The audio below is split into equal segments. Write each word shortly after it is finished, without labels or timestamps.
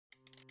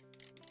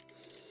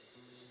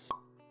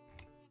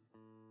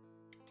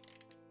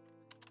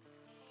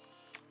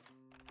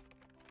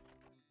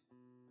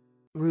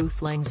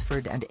Ruth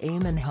Langsford and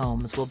Eamonn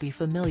Holme will be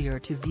familiar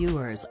to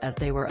viewers as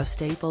they were a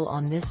staple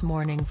on This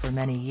Morning for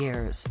many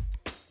years.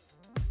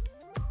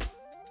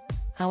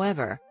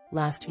 However,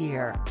 last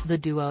year, the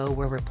duo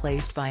were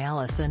replaced by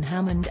Alison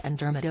Hammond and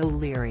Dermot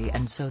O'Leary,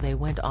 and so they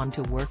went on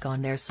to work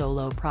on their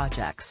solo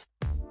projects.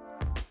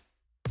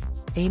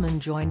 Eamonn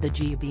joined the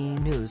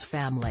GB News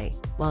family,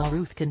 while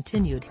Ruth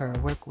continued her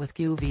work with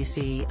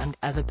QVC and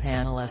as a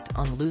panellist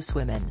on Loose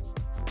Women.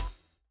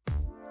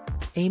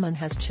 Eamonn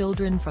has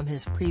children from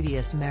his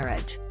previous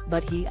marriage,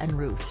 but he and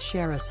Ruth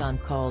share a son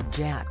called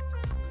Jack.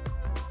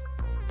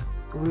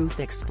 Ruth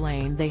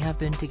explained they have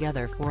been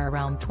together for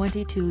around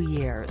 22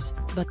 years,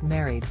 but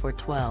married for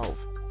 12.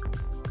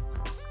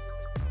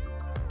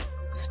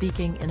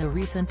 Speaking in a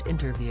recent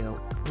interview,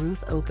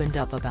 Ruth opened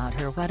up about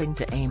her wedding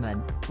to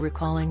Eamonn,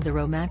 recalling the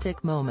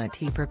romantic moment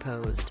he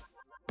proposed.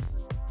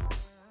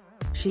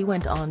 She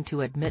went on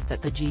to admit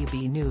that the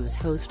GB News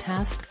host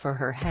asked for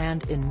her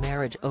hand in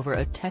marriage over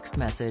a text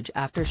message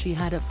after she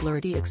had a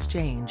flirty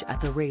exchange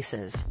at the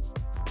races.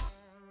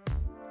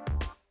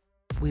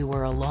 "We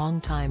were a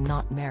long time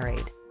not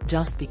married,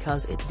 just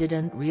because it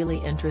didn't really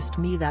interest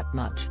me that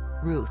much,"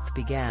 Ruth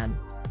began.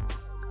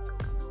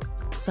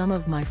 "Some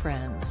of my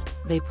friends,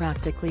 they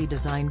practically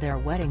designed their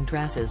wedding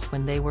dresses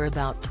when they were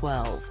about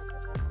 12.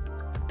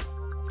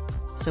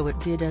 So it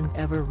didn't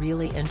ever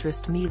really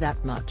interest me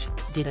that much,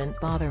 didn't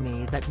bother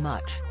me that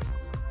much.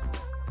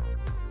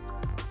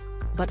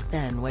 But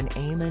then when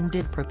Eamonn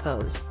did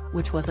propose,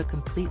 which was a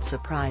complete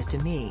surprise to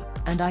me,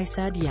 and I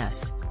said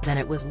yes, then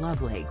it was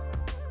lovely."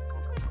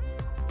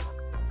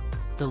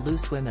 The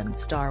Loose Women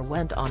star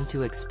went on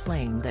to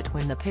explain that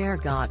when the pair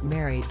got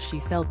married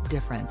she felt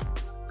different.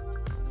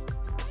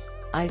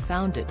 "I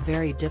found it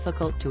very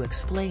difficult to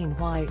explain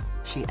why,"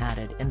 she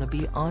added in the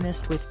Be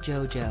Honest with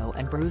JoJo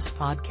and Bruce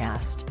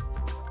podcast.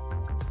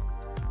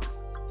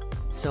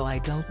 "So I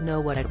don't know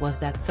what it was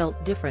that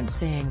felt different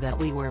saying that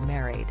we were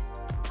married.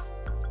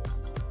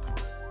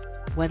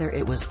 Whether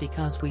it was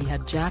because we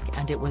had Jack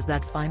and it was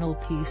that final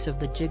piece of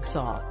the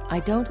jigsaw, I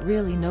don't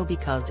really know,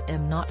 because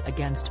I'm not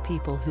against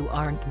people who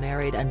aren't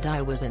married, and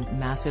I wasn't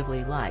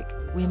massively like,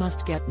 we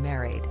must get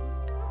married.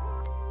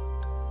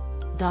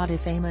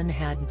 If Eamonn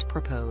hadn't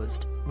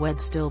proposed, we'd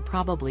still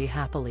probably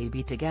happily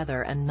be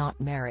together and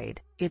not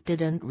married, it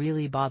didn't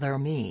really bother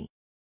me."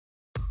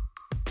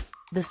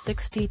 The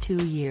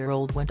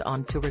 62-year-old went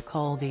on to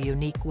recall the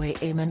unique way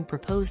Eamonn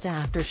proposed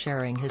after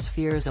sharing his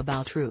fears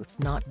about Ruth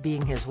not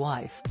being his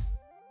wife.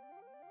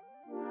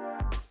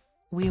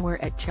 "We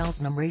were at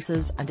Cheltenham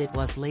races and it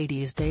was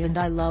Ladies' Day and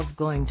I love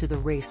going to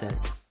the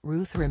races,"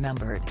 Ruth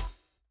remembered.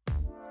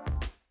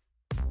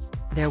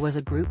 "There was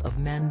a group of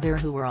men there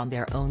who were on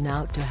their own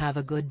out to have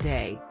a good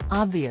day,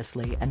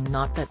 obviously, and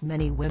not that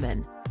many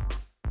women.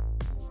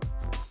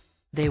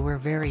 They were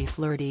very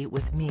flirty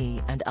with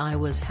me and I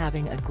was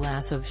having a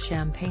glass of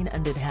champagne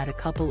and it had a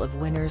couple of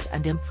winners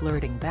and I'm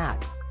flirting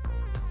back."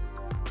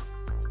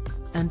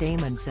 And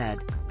Eamonn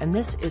said, and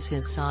this is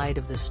his side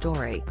of the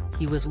story,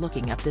 he was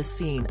looking at this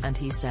scene and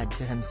he said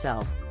to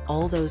himself,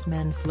 all those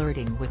men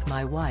flirting with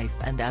my wife,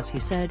 and as he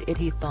said it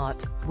he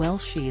thought, well,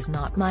 she's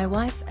not my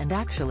wife and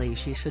actually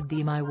she should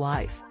be my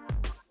wife.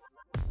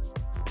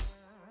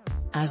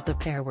 As the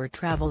pair were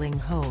traveling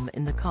home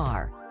in the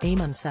car,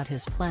 Eamonn set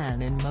his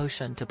plan in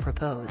motion to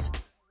propose.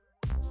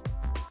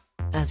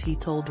 As he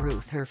told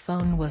Ruth her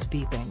phone was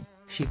beeping,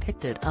 she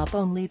picked it up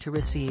only to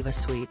receive a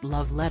sweet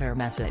love letter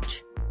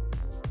message.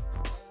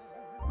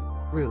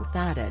 Ruth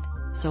added,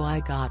 "So I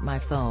got my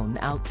phone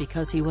out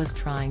because he was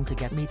trying to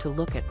get me to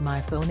look at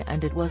my phone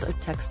and it was a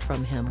text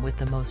from him with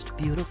the most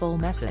beautiful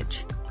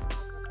message.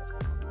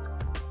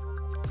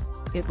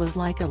 It was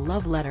like a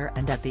love letter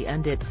and at the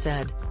end it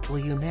said, 'Will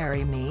you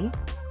marry me?'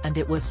 And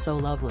it was so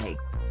lovely."